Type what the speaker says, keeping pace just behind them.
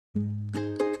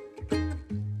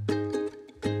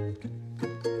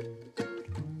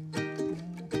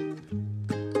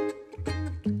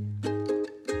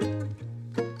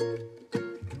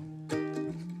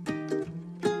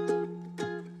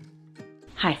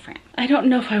Hi friend. I don't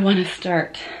know if I want to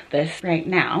start this right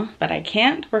now, but I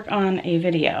can't work on a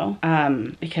video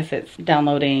because it's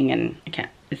downloading and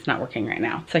it's not working right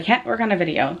now. So I can't work on a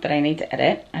video that I need to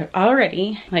edit. I've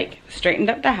already straightened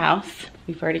up the house.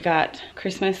 We've already got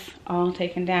Christmas all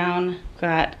taken down.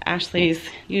 Got Ashley's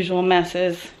usual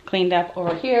messes cleaned up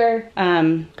over here.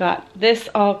 Got this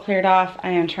all cleared off. I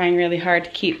am trying really hard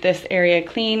to keep this area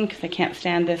clean because I can't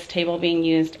stand this table being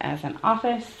used as an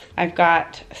office. I've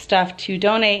got stuff to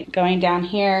donate going down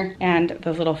here and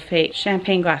those little fake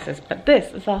champagne glasses. But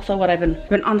this is also what I've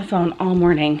been on the phone all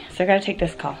morning. So I gotta take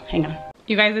this call. Hang on.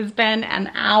 You guys, it's been an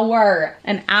hour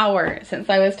since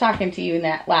I was talking to you in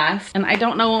that last, and I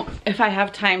don't know if I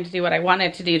have time to do what I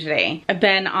wanted to do today. I've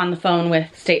been on the phone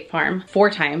with State Farm 4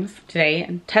 times today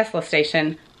and Tesla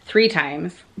Station 3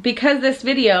 times. Because this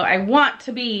video, I want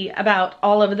to be about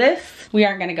all of this, we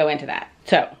aren't gonna go into that.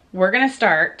 So we're gonna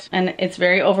start, and it's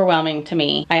very overwhelming to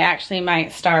me. I actually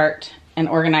might start and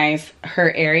organize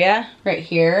her area right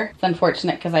here. It's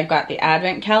unfortunate because I've got the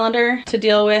advent calendar to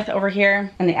deal with over here,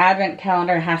 and the advent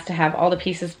calendar has to have all the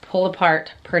pieces pulled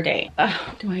apart per day.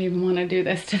 Oh, do I even want to do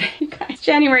this today, guys?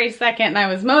 January 2nd and I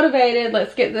was motivated.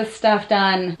 Let's get this stuff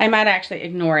done. I might actually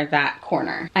ignore that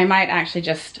corner. I might actually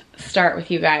just start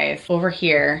with you guys over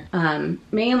here.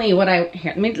 Mainly what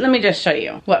let me just show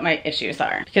you what my issues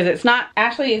are, because it's not,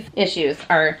 Ashley's issues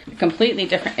are a completely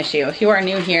different issue. If you are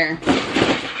new here,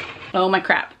 oh my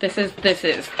crap, this is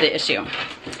the issue.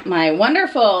 My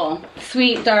wonderful,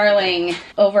 sweet, darling,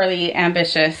 overly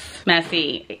ambitious,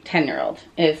 messy 10-year-old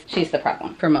she's the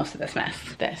problem for most of this mess.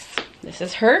 This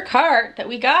is her cart that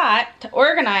we got to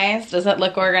organize. Does it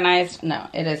look organized? No,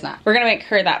 it is not. We're gonna make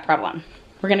her that problem.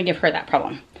 We're gonna give her that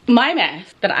problem. My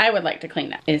mess that I would like to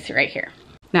clean up is right here.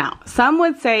 Now, some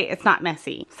would say it's not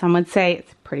messy. Some would say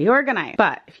it's pretty organized.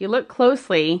 But if you look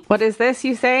closely, what is this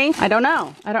you say? I don't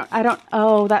know.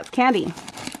 Oh, that's candy.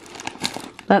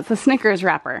 That's the Snickers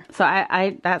wrapper. So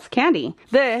that's candy.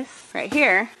 This right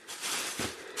here,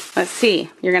 let's see.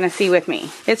 You're gonna see with me.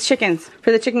 It's chickens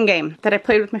for the chicken game that I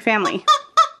played with my family.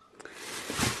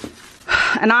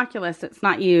 An Oculus that's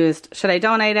not used. Should I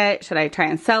donate it? Should I try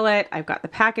and sell it? I've got the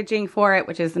packaging for it,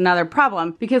 which is another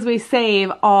problem because we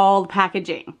save all the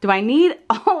packaging. Do I need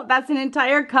all? That's an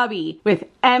entire cubby with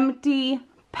empty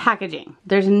packaging.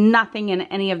 There's nothing in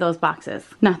any of those boxes.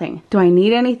 Nothing. Do I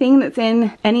need anything that's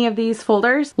in any of these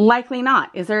folders? Likely not.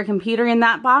 Is there a computer in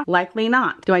that box? Likely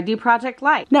not. Do I do Project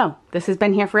Light? No. This has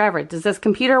been here forever. Does this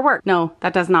computer work? No,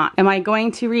 that does not. Am I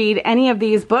going to read any of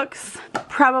these books?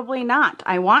 Probably not.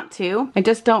 I want to. I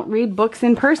just don't read books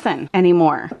in person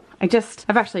anymore.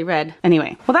 I've actually read.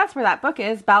 Anyway, well, that's where that book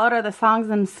is. Ballad of the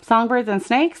Songbirds and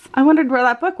Snakes. I wondered where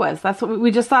that book was. That's what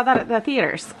we just saw that at the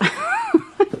theaters.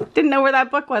 Didn't know where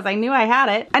that book was. I knew I had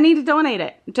it. I need to donate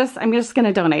it. I'm just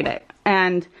gonna donate it.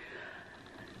 And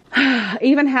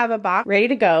even have a box ready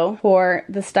to go for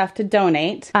the stuff to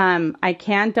donate. I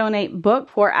can donate book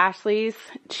for Ashley's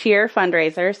cheer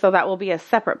fundraiser, so that will be a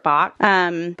separate box.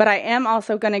 But I am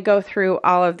also going to go through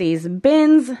all of these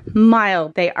bins.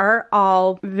 They are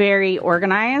all very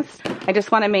organized. I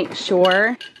just want to make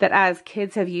sure that as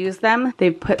kids have used them,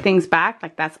 they've put things back.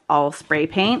 Like that's all spray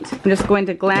paint. I'm just going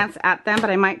to glance at them, but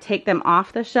I might take them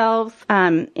off the shelves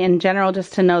in general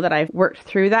just to know that I've worked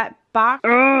through that box.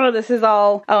 Oh, this is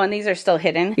all, oh, and these are still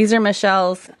hidden. These are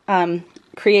Michelle's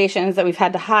creations that we've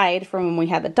had to hide from when we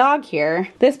had the dog here.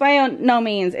 This by no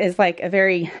means is like a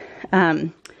very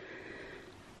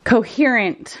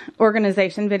coherent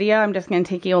organization video. I'm just going to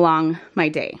take you along my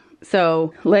day.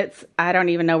 So I don't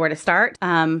even know where to start.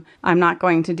 I'm not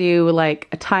going to do like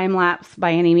a time lapse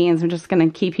by any means. I'm just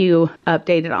going to keep you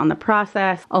updated on the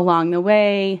process along the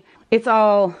way. It's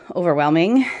all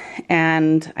overwhelming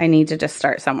and I need to just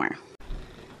start somewhere.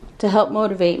 To help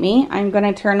motivate me, I'm going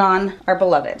to turn on our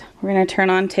beloved. We're going to turn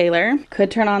on Taylor.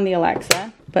 Could turn on the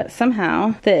Alexa, but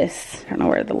somehow this, I don't know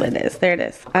where the lid is. There it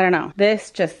is. I don't know.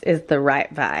 This just is the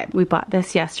right vibe. We bought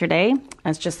this yesterday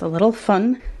as just a little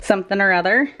fun something or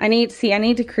other. I need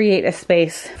to create a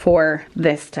space for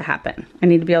this to happen. I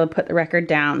need to be able to put the record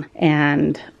down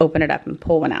and open it up and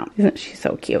pull one out. Isn't she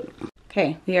so cute?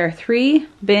 Okay, we are 3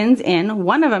 bins in.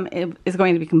 One of them is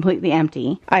going to be completely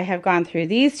empty. I have gone through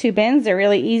these 2 bins. They're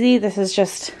really easy. This is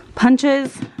just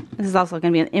punches This is also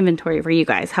going to be an inventory for you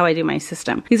guys, how I do my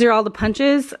system. These are all the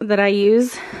punches that I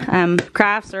use,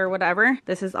 crafts or whatever.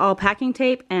 This is all packing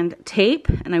tape, and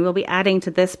I will be adding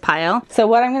to this pile. So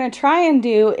what I'm going to try and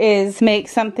do is make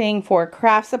something for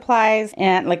craft supplies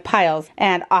and like piles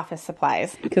and office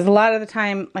supplies. Because a lot of the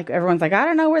time, like everyone's like, I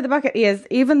don't know where the bucket is,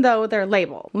 even though they're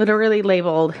labeled, literally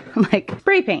labeled like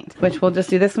spray paint, which we'll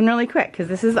just do this one really quick because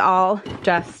this is all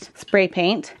just spray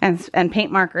paint and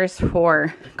paint markers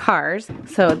for cars.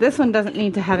 So this one doesn't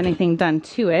need to have anything done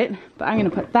to it, but I'm going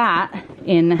to put that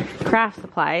in craft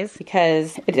supplies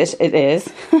because it is.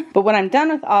 But when I'm done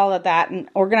with all of that and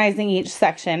organizing each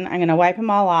section, I'm going to wipe them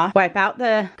all off, wipe out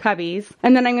the cubbies,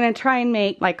 and then I'm going to try and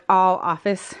make like all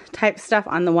office type stuff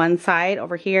on the one side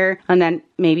over here, and then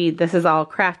maybe this is all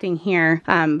crafting here,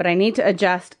 but I need to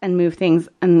adjust and move things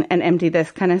and empty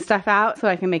this kind of stuff out so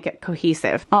I can make it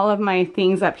cohesive. All of my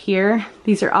things up here,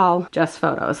 these are all just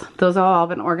photos. Those have all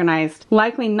been organized.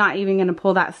 Likely not even going to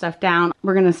pull that stuff down.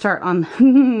 We're going to start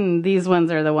on these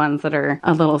ones are the ones that are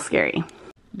a little scary.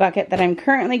 Bucket that I'm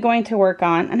currently going to work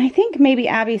on, and I think maybe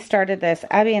Abby started this.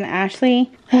 Abby and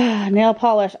Ashley. Nail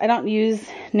polish. I don't use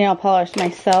nail polish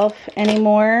myself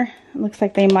anymore. It looks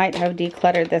like they might have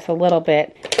decluttered this a little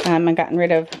bit and gotten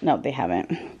rid of, no, they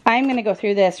haven't. I'm going to go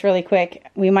through this really quick.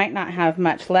 We might not have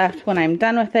much left when I'm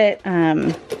done with it,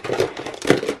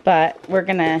 but we're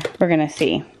gonna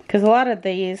see. Because a lot of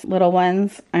these little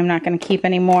ones I'm not going to keep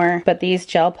anymore, but these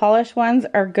gel polish ones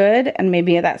are good, and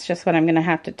maybe that's just what I'm going to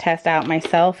have to test out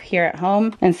myself here at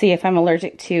home and see if I'm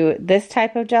allergic to this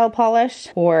type of gel polish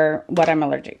or what I'm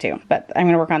allergic to. But I'm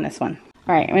going to work on this one.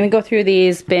 All right, I'm going to go through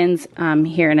these bins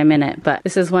here in a minute, but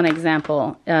this is one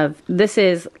example of, this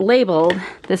is labeled,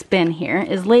 this bin here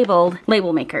is labeled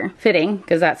label maker. Fitting,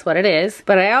 because that's what it is.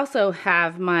 But I also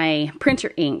have my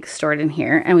printer ink stored in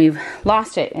here, and we've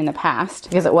lost it in the past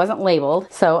because it wasn't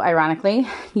labeled. So ironically,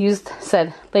 used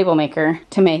said label maker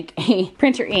to make a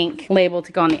printer ink label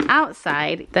to go on the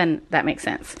outside, then that makes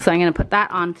sense. So I'm going to put that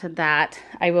onto that.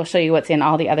 I will show you what's in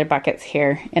all the other buckets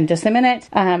here in just a minute.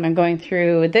 I'm going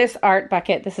through this art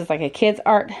bucket. This is like a kid's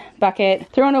art bucket.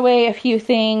 Thrown away a few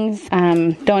things,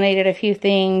 donated a few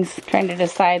things, trying to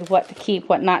decide what to keep,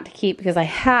 what not to keep, because I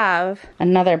have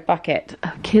another bucket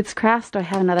of kids crafts. Do I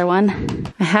have another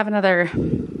one? I have another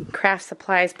craft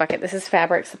supplies bucket. This is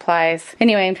fabric supplies.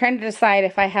 Anyway, I'm trying to decide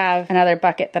if I have another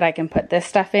bucket that I can put this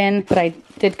stuff in, but I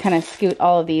did kind of scoot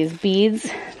all of these beads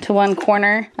to one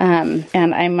corner, and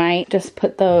I might just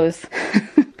put those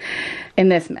in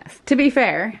this mess. To be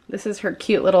fair, this is her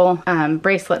cute little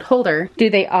bracelet holder. Do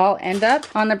they all end up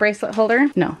on the bracelet holder?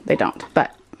 No, they don't,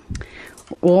 but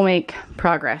we'll make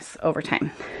progress over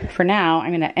time. For now,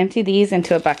 I'm going to empty these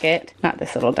into a bucket. Not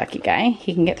this little ducky guy.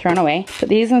 He can get thrown away. Put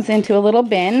these ones into a little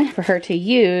bin for her to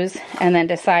use, and then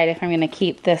decide if I'm going to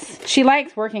keep this. She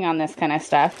likes working on this kind of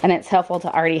stuff, and it's helpful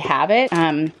to already have it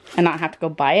and not have to go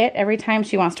buy it every time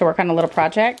she wants to work on a little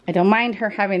project. I don't mind her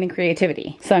having the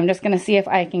creativity. So I'm just going to see if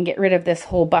I can get rid of this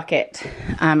whole bucket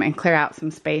and clear out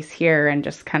some space here and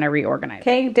just kind of reorganize.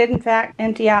 Okay, did in fact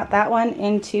empty out that one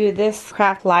into this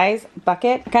craft supplies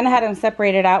bucket. I kind of had them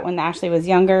separated out when Ashley was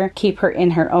younger. Keep her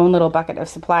in her own little bucket of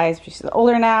supplies. She's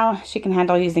older now. She can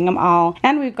handle using them all.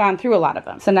 And we've gone through a lot of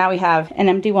them. So now we have an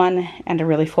empty one and a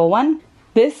really full one.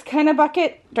 This kind of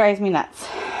bucket drives me nuts.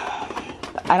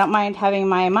 I don't mind having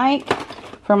my mic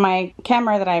for my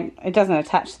camera that it doesn't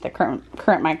attach to the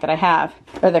current mic that I have,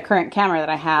 or the current camera that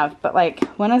I have, but like,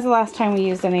 when was the last time we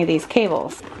used any of these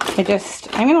cables? I'm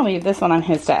gonna leave this one on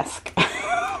his desk.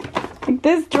 Like,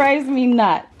 this drives me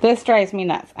nuts. This drives me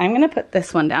nuts. I'm gonna put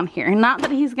this one down here. Not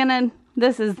that he's gonna,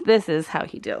 this is how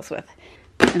he deals with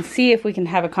it. And see if we can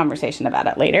have a conversation about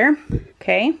it later.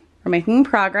 Okay, we're making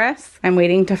progress. I'm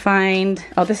waiting to find,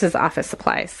 oh, this is office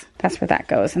supplies. That's where that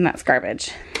goes, and that's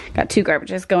garbage. Got two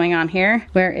garbages going on here.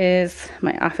 Where is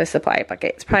my office supply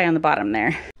bucket? It's probably on the bottom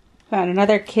there. Found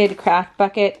another kid craft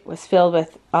bucket. Was filled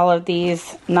with all of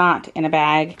these, not in a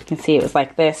bag. You can see it was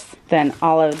like this. Then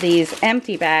all of these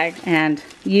empty bags and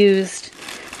used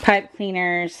pipe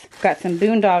cleaners. Got some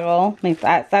boondoggle. I mean,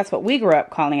 that's what we grew up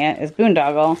calling it, is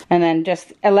boondoggle. And then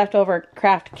just leftover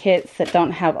craft kits that don't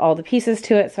have all the pieces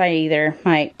to it. So I either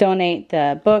might donate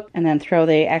the book and then throw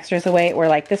the extras away, or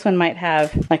like this one might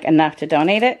have like enough to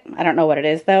donate it. I don't know what it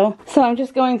is though. So I'm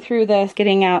just going through this,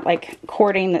 getting out like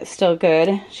cording that's still good.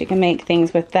 She can make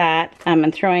things with that.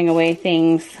 And throwing away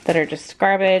things that are just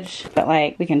garbage, but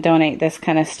like we can donate this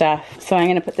kind of stuff. So I'm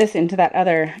going to put this into that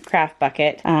other craft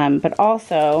bucket. But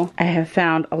also also, I have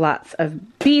found lots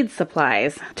of bead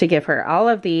supplies to give her. All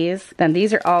of these. Then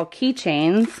these are all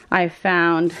keychains. I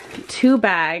found 2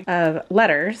 bags of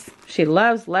letters. She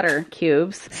loves letter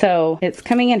cubes, so it's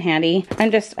coming in handy.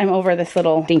 I'm over this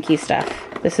little dinky stuff.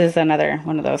 This is another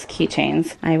one of those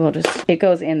keychains. It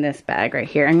goes in this bag right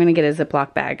here. I'm gonna get a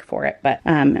Ziploc bag for it, but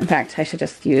in fact, I should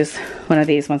just use one of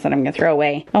these ones that I'm gonna throw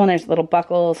away. Oh, and there's little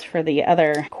buckles for the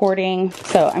other cording.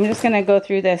 So I'm just gonna go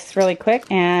through this really quick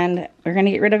and we're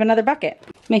gonna get rid of another bucket.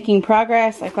 Making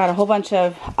progress. I've got a whole bunch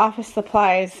of office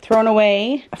supplies thrown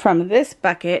away from this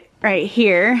bucket right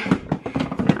here.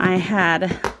 I had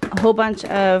a whole bunch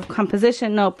of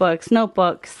composition notebooks,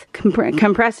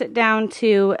 compress it down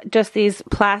to just these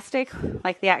plastic,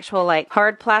 like the actual like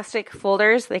hard plastic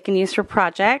folders they can use for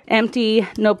project. Empty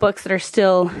notebooks that are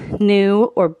still new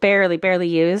or barely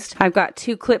used. I've got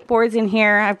 2 clipboards in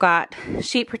here. I've got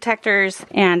sheet protectors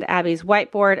and Abby's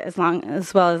whiteboard as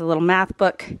well as a little math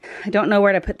book. I don't know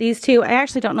where to put these 2. I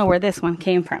actually don't know where this one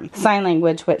came from. Sign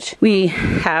language, which we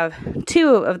have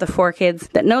 2 of the 4 kids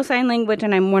that know sign language,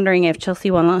 and I'm wondering if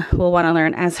Chelsea will want to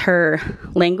learn as her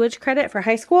language credit for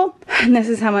high school. And this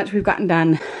is how much we've gotten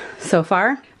done so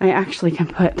far. I actually can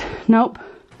put, nope.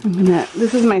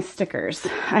 This is my stickers.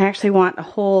 I actually want a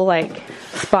whole like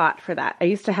spot for that. I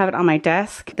used to have it on my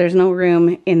desk. There's no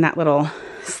room in that little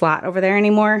slot over there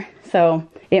anymore. So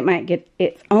it might get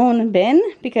its own bin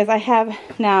because I have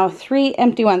now 3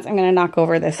 empty ones. I'm gonna knock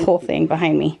over this whole thing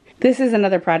behind me. This is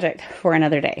another project for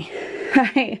another day.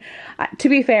 To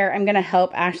be fair, I'm gonna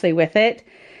help Ashley with it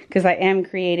because I am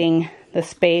creating the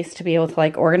space to be able to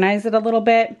like organize it a little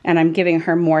bit, and I'm giving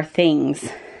her more things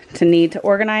to need to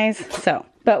organize. So,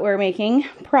 but we're making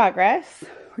progress.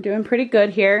 We're doing pretty good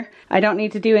here. I don't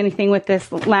need to do anything with this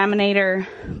laminator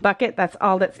bucket. That's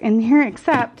all that's in here,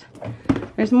 except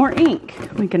there's more ink. Oh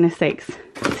my goodness sakes.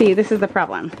 See, this is the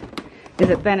problem, is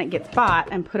that then it gets bought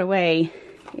and put away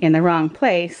in the wrong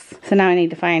place. So now I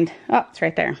need to find, oh, it's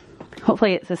right there.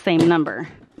 Hopefully it's the same number.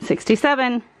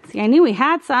 67. See, I knew we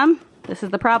had some. This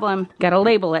is the problem. Gotta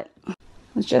label it. I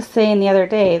was just saying the other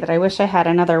day that I wish I had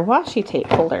another washi tape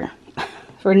holder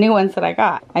for new ones that I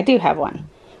got. I do have one.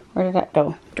 Where did that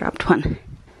go? Dropped one.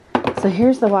 So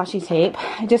here's the washi tape.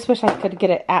 I just wish I could get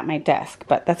it at my desk,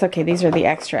 but that's okay. These are the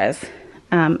extras.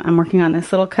 I'm working on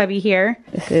this little cubby here.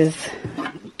 This is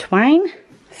twine.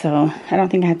 So I don't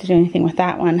think I have to do anything with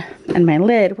that one. And my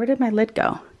lid, where did my lid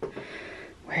go?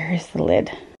 Where is the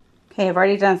lid? Okay, I've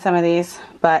already done some of these,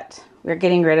 but we're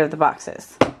getting rid of the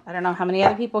boxes. I don't know how many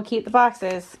other people keep the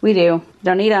boxes. We do.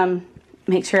 Don't need them.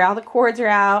 Make sure all the cords are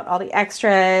out, all the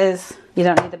extras. You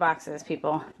don't need the boxes,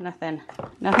 people. Nothing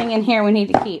in here we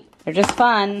need to keep. They're just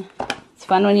fun. It's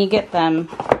fun when you get them.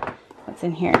 What's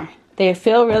in here? They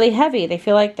feel really heavy. They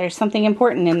feel like there's something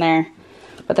important in there,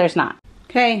 but there's not.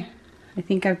 Okay, I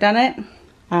think I've done it.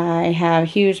 I have a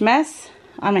huge mess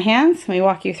on my hands. Let me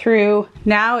walk you through.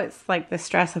 Now it's like the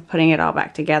stress of putting it all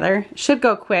back together. It should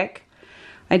go quick.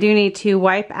 I do need to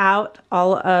wipe out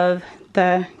all of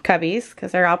the cubbies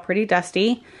because they're all pretty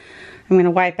dusty. I'm going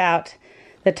to wipe out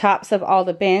the tops of all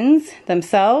the bins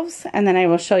themselves, and then I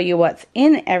will show you what's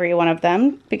in every one of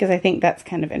them because I think that's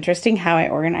kind of interesting how I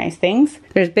organize things.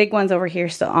 There's big ones over here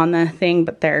still on the thing,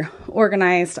 but they're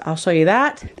organized. I'll show you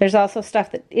that. There's also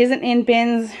stuff that isn't in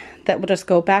bins that will just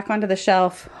go back onto the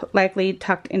shelf, likely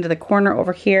tucked into the corner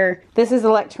over here. This is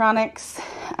electronics.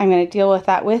 I'm going to deal with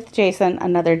that with Jason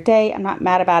another day. I'm not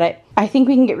mad about it. I think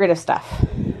we can get rid of stuff.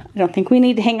 I don't think we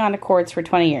need to hang on to cords for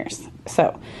 20 years.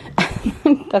 So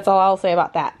that's all I'll say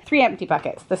about that. 3 empty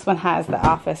buckets. This one has the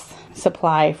office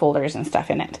supply folders and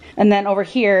stuff in it. And then over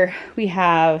here we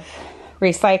have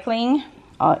recycling.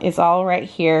 It's all right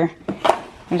here.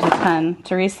 There's a ton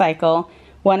to recycle.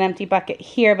 1 empty bucket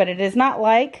here, but it is not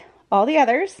like all the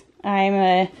others. I'm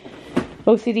a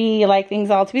OCD, like things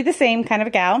all to be the same kind of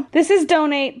a gal. This is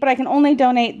donate, but I can only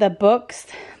donate the books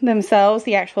themselves,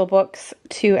 the actual books,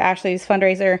 to Ashley's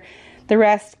fundraiser. The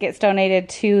rest gets donated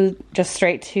to just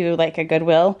straight to like a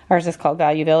Goodwill. Ours is called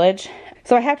Value Village.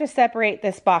 So I have to separate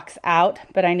this box out,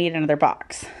 but I need another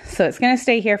box. So it's gonna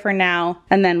stay here for now.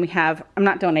 And then we have, I'm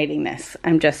not donating this.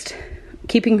 I'm just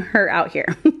keeping her out here.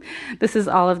 This is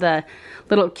all of the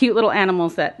cute little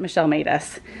animals that Michelle made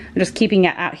us. I'm just keeping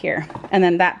it out here. And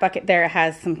then that bucket there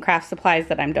has some craft supplies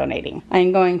that I'm donating.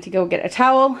 I'm going to go get a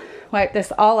towel, wipe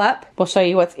this all up. We'll show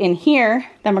you what's in here.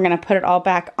 Then we're gonna put it all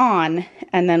back on,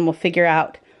 and then we'll figure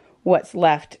out what's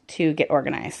left to get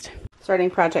organized. Starting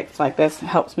projects like this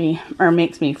helps me, or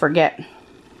makes me forget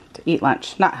to eat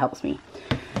lunch. Not helps me,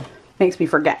 makes me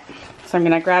forget. So I'm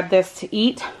gonna grab this to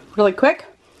eat really quick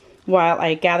while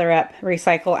I gather up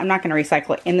recycle. I'm not going to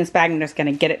recycle it in this bag. I'm just going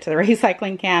to get it to the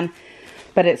recycling can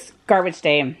but it's garbage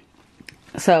day.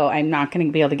 So I'm not going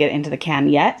to be able to get into the can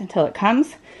yet until it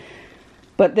comes.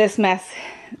 But this mess,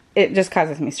 it just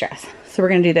causes me stress. So we're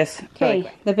going to do this.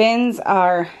 Okay, the bins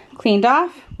are cleaned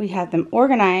off. We have them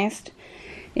organized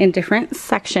in different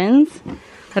sections.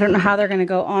 I don't know how they're going to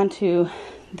go onto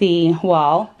the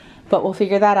wall, but we'll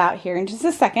figure that out here in just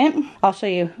a second. I'll show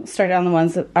you, start on the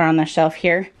ones that are on the shelf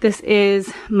here. This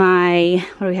is my,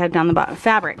 what do we have down the bottom?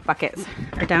 Fabric buckets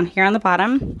are down here on the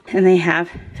bottom, and they have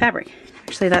fabric.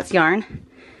 Actually, that's yarn.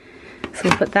 So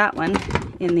we'll put that one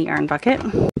in the yarn bucket.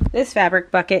 This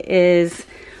fabric bucket is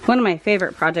one of my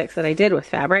favorite projects that I did with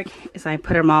fabric, is I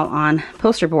put them all on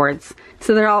poster boards.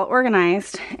 So they're all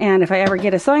organized, and if I ever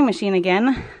get a sewing machine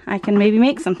again, I can maybe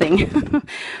make something.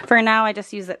 For now, I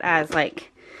just use it as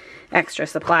like extra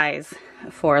supplies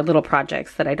for little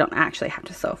projects that I don't actually have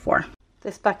to sew for.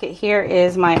 This bucket here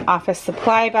is my office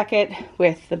supply bucket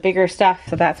with the bigger stuff,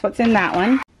 so that's what's in that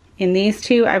one. In these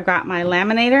two, I've got my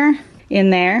laminator in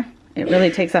there. It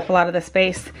really takes up a lot of the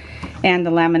space, and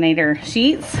the laminator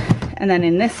sheets. And then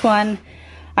in this one,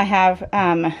 I have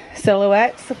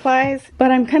silhouette supplies,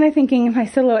 but I'm kind of thinking my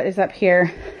silhouette is up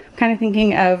here. I'm kind of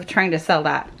thinking of trying to sell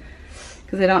that,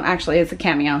 because I don't actually, it's a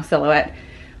cameo silhouette.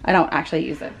 I don't actually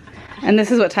use it. And this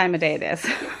is what time of day it is.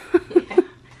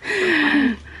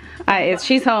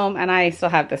 She's home, and I still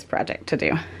have this project to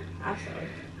do. Absolutely.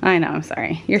 I know, I'm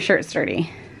sorry. Your shirt's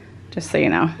dirty, just so you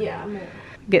know. Yeah, I'm gonna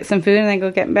get some food and then go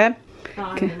get in bed? No,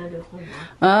 I'm gonna do homework.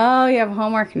 Oh, you have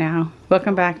homework now.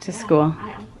 Welcome back to school.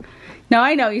 I am. No,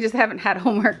 I know, you just haven't had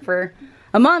homework for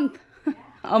a month.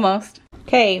 Almost.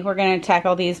 Okay, we're gonna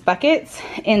tackle these buckets.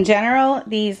 In general,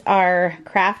 these are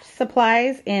craft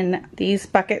supplies in these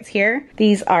buckets here.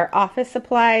 These are office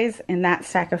supplies in that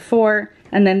stack of 4.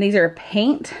 And then these are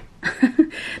paint.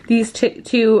 These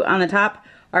two on the top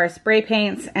are spray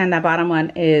paints, and the bottom one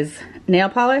is nail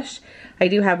polish. I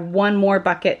do have one more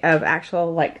bucket of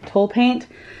actual like tool paint,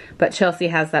 but Chelsea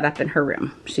has that up in her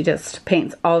room. She just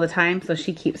paints all the time, so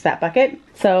she keeps that bucket.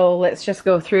 So let's just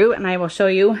go through, and I will show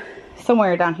you.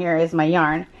 Somewhere down here is my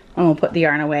yarn, and we'll put the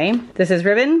yarn away. This is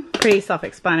ribbon, pretty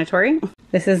self-explanatory.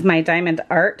 This is my diamond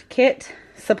art kit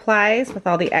supplies with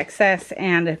all the excess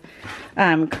and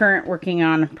current working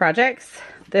on projects.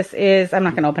 This is, I'm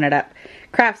not gonna open it up,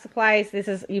 craft supplies. This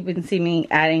is, you can see me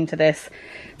adding to this.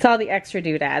 It's all the extra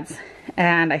doodads.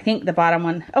 And I think the bottom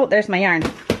one, oh, there's my yarn.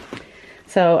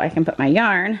 So I can put my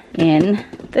yarn in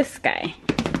this guy.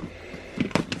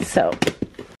 So,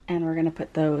 and we're gonna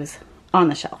put those on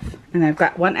the shelf. And I've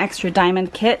got one extra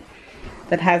diamond kit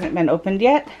that hasn't been opened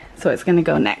yet. So it's gonna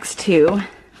go next to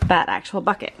that actual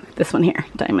bucket. This one here,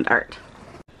 diamond art.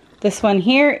 This one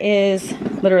here is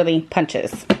literally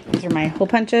punches. These are my hole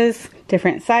punches,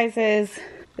 different sizes.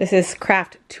 This is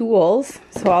craft tools.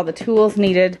 So all the tools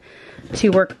needed to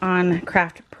work on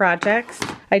craft projects.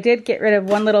 I did get rid of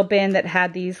one little bin that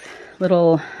had these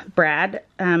little brad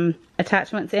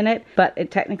attachments in it, but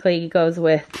it technically goes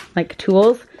with like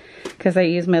tools, because I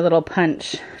use my little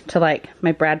punch to like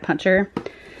my brad puncher.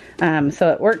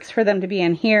 So it works for them to be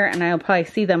in here, and I'll probably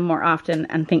see them more often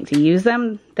and think to use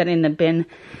them than in the bin.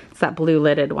 It's that blue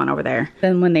lidded one over there.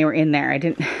 Then when they were in there, I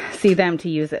didn't see them to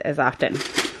use it as often.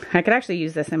 I could actually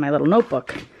use this in my little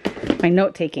notebook, my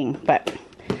note taking, but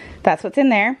that's what's in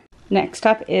there. Next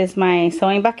up is my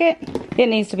sewing bucket. It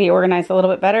needs to be organized a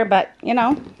little bit better, but you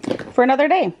know, for another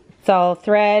day. It's all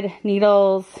thread,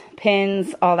 needles,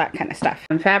 pins, all that kind of stuff.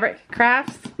 And fabric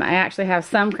crafts. I actually have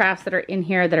some crafts that are in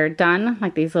here that are done,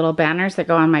 like these little banners that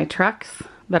go on my trucks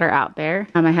that are out there.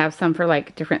 I have some for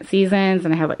like different seasons,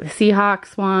 and I have like the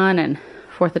Seahawks one and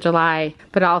 4th of July,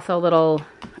 but also little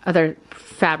other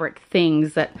fabric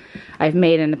things that I've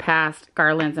made in the past,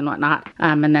 garlands and whatnot,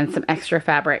 and then some extra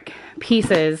fabric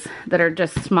pieces that are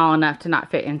just small enough to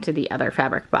not fit into the other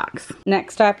fabric box.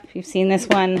 Next up, if you've seen this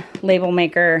one, label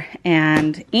maker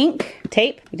and ink,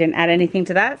 tape. We didn't add anything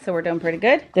to that, so we're doing pretty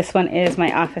good. This one is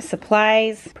my office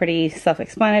supplies, pretty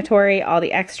self-explanatory, all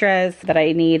the extras that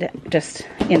I need just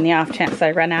in the off chance I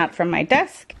run out from my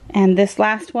desk. And this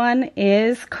last one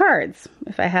is cards.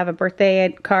 If I have a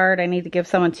birthday card I need to give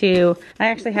someone to, I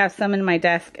actually have some in my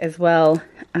desk as well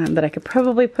that I could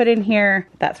probably put in here.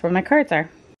 That's where my cards are.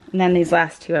 And then these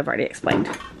last two I've already explained.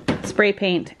 Spray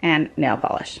paint and nail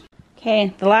polish.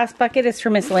 Okay, the last bucket is for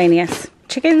miscellaneous.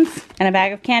 Chickens and a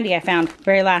bag of candy I found,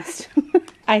 very last.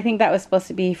 I think that was supposed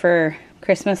to be for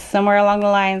Christmas somewhere along the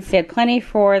lines. They had plenty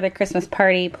for the Christmas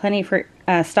party, plenty for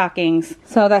stockings.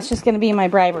 So that's just gonna be my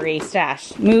bribery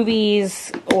stash.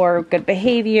 Movies or good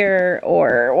behavior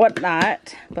or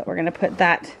whatnot. But we're gonna put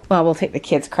that, well, we'll take the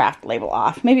kids' craft label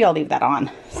off. Maybe I'll leave that on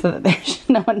so that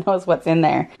no one knows what's in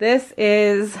there. This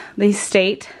is the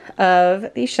state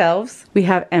of these shelves, we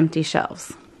have empty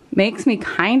shelves. Makes me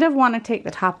kind of want to take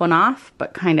the top one off,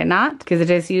 but kind of not, because it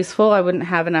is useful. I wouldn't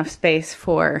have enough space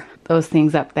for those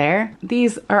things up there.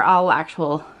 These are all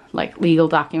actual like legal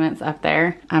documents up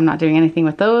there. I'm not doing anything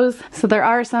with those. So there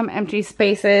are some empty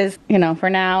spaces. You know, for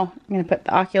now, I'm gonna put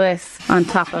the Oculus on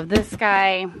top of this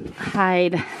guy,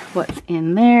 hide what's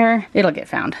in there. It'll get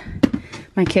found.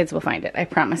 My kids will find it, I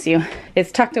promise you.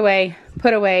 It's tucked away,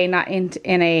 put away, not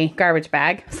in a garbage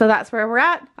bag. So that's where we're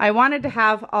at. I wanted to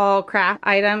have all craft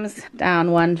items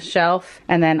down one shelf,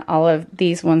 and then all of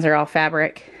these ones are all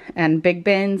fabric and big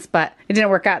bins, but it didn't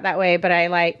work out that way. But I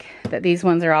like that these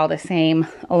ones are all the same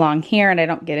along here, and I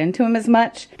don't get into them as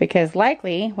much, because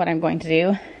likely what I'm going to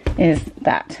do is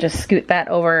that, just scoot that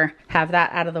over, have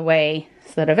that out of the way,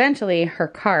 so that eventually her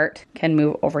cart can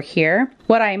move over here.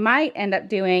 What I might end up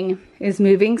doing is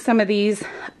moving some of these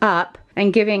up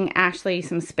and giving Ashley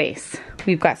some space.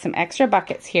 We've got some extra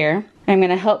buckets here. I'm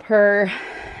gonna help her,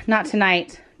 not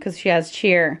tonight, because she has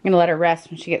cheer. I'm gonna let her rest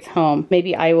when she gets home.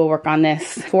 Maybe I will work on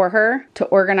this for her to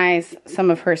organize some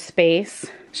of her space.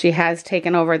 She has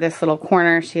taken over this little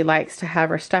corner. She likes to have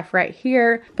her stuff right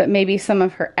here, but maybe some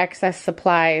of her excess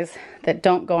supplies that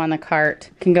don't go on the cart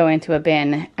can go into a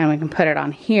bin, and we can put it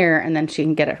on here, and then she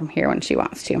can get it from here when she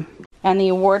wants to. And the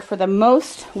award for the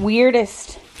most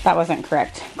weirdest, that wasn't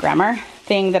correct grammar,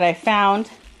 thing that I found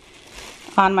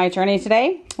on my journey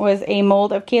today was a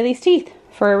mold of Kaylee's teeth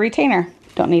for a retainer.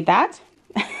 Don't need that.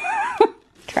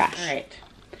 Trash. All right,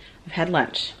 I've had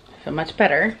lunch. I feel much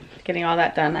better. Getting all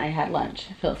that done, I had lunch.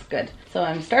 It feels good. So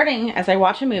I'm starting, as I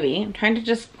watch a movie, I'm trying to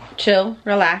just chill,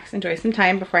 relax, enjoy some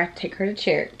time before I have to take her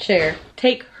to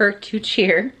take her to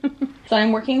cheer. So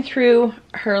I'm working through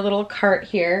her little cart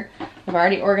here. I've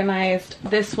already organized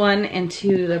this one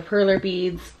into the perler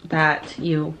beads that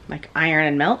you like iron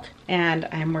and melt. And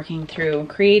I'm working through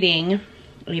creating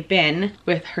a bin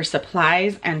with her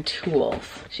supplies and tools.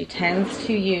 She tends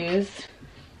to use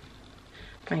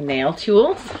my nail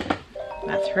tools.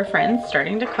 That's her friend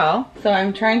starting to call. So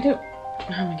I'm trying to,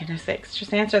 oh my goodness sakes,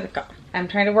 just answer the call. I'm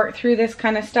trying to work through this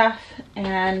kind of stuff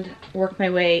and work my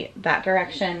way that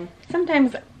direction.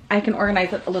 Sometimes I can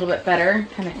organize it a little bit better,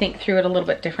 kind of think through it a little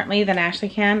bit differently than Ashley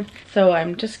can. So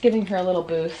I'm just giving her a little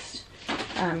boost.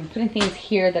 Putting things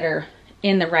here that are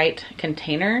in the right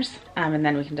containers, and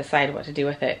then we can decide what to do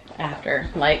with it after.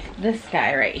 Like this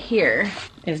guy right here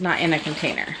is not in a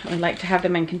container. We like to have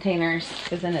them in containers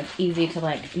because then it's easy to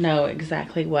like know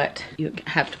exactly what you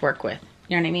have to work with.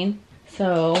 You know what I mean?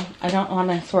 So I don't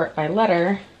want to sort by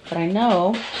letter, but I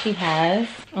know she has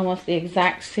almost the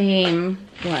exact same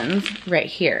ones right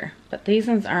here. But these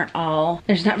ones aren't all,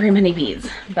 there's not very many beads,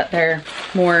 but they're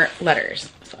more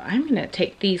letters. So I'm gonna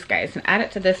take these guys and add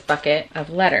it to this bucket of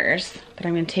letters, but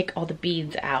I'm gonna take all the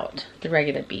beads out, the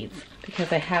regular beads,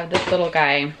 because I have this little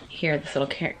guy here, this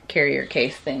little carrier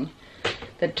case thing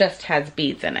that just has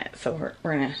beads in it. So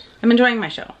I'm enjoying my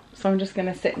show. So I'm just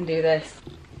gonna sit and do this.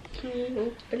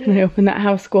 Can I open that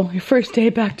house school? Your first day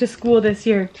back to school this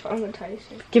year.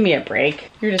 Give me a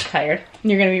break. You're just tired.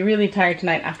 You're gonna be really tired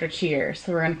tonight after cheer.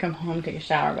 So we're gonna come home, take a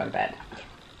shower, go to bed.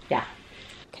 Yeah.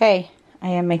 Okay. I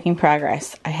am making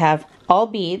progress. I have all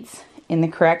beads in the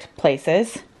correct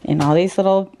places in all these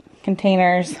little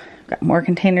containers. Got more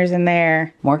containers in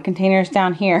there, more containers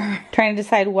down here. Trying to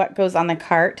decide what goes on the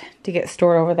cart to get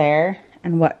stored over there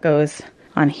and what goes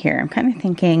on here. I'm kind of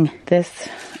thinking this,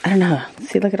 I don't know.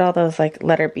 See, look at all those like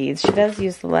letter beads. She does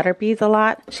use the letter beads a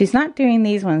lot. She's not doing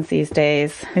these ones these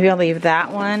days. Maybe I'll leave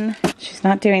that one. She's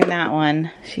not doing that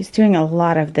one. She's doing a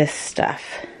lot of this stuff.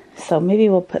 So maybe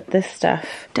we'll put this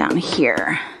stuff down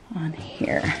here, on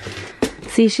here.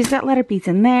 See, she's got letter beads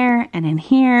in there and in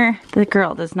here. The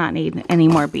girl does not need any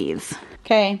more beads.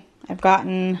 Okay, I've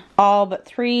gotten all but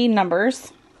 3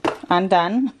 numbers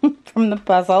undone from the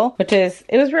puzzle, which is,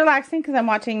 it was relaxing because I'm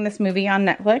watching this movie on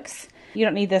Netflix. You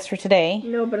don't need this for today.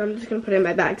 No, but I'm just gonna put it in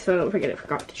my bag so I don't forget it for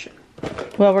competition.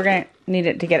 Well, we're gonna need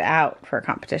it to get out for a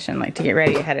competition, like to get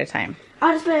ready ahead of time.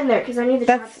 I'll just put it in there because I need the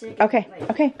chopstick. Okay,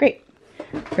 okay, great.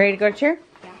 Ready to go to cheer?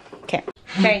 Yeah. Okay.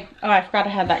 Okay. Oh, I forgot I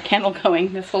had that candle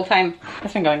going this whole time.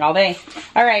 It's been going all day.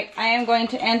 All right, I am going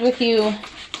to end with you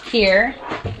here.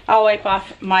 I'll wipe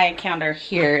off my counter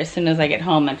here as soon as I get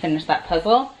home and finish that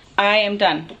puzzle. I am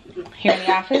done here in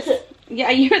the office. Yeah,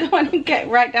 you're the one who get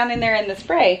right down in there in the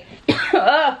spray.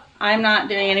 I'm not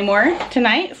doing any more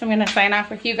tonight, so I'm gonna sign off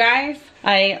with you guys.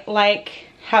 I like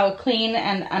how clean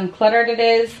and uncluttered it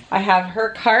is. I have her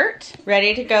cart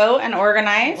ready to go and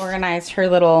organize. Organized her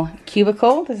little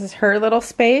cubicle. This is her little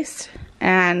space.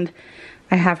 And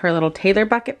I have her little tailor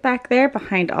bucket back there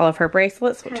behind all of her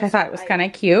bracelets, which I thought was kind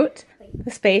of cute.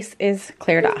 The space is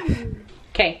cleared off.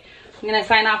 Okay, I'm gonna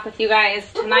sign off with you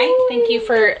guys tonight. Thank you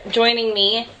for joining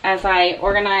me as I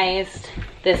organized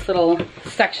this little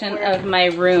section of my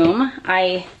room.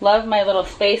 I love my little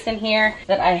space in here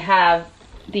that I have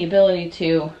the ability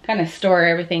to kind of store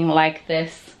everything like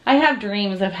this. I have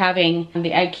dreams of having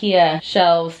the IKEA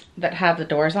shelves that have the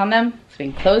doors on them so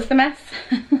we can close the mess.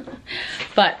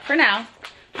 But for now,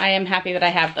 I am happy that I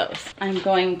have those. I'm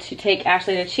going to take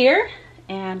Ashley to cheer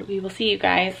and we will see you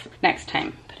guys next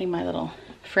time. Putting my little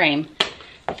frame.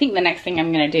 I think the next thing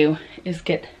I'm gonna do is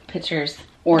get pictures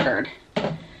ordered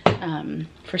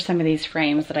for some of these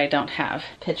frames that I don't have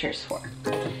pictures for.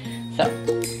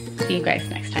 So, see you guys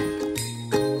next time.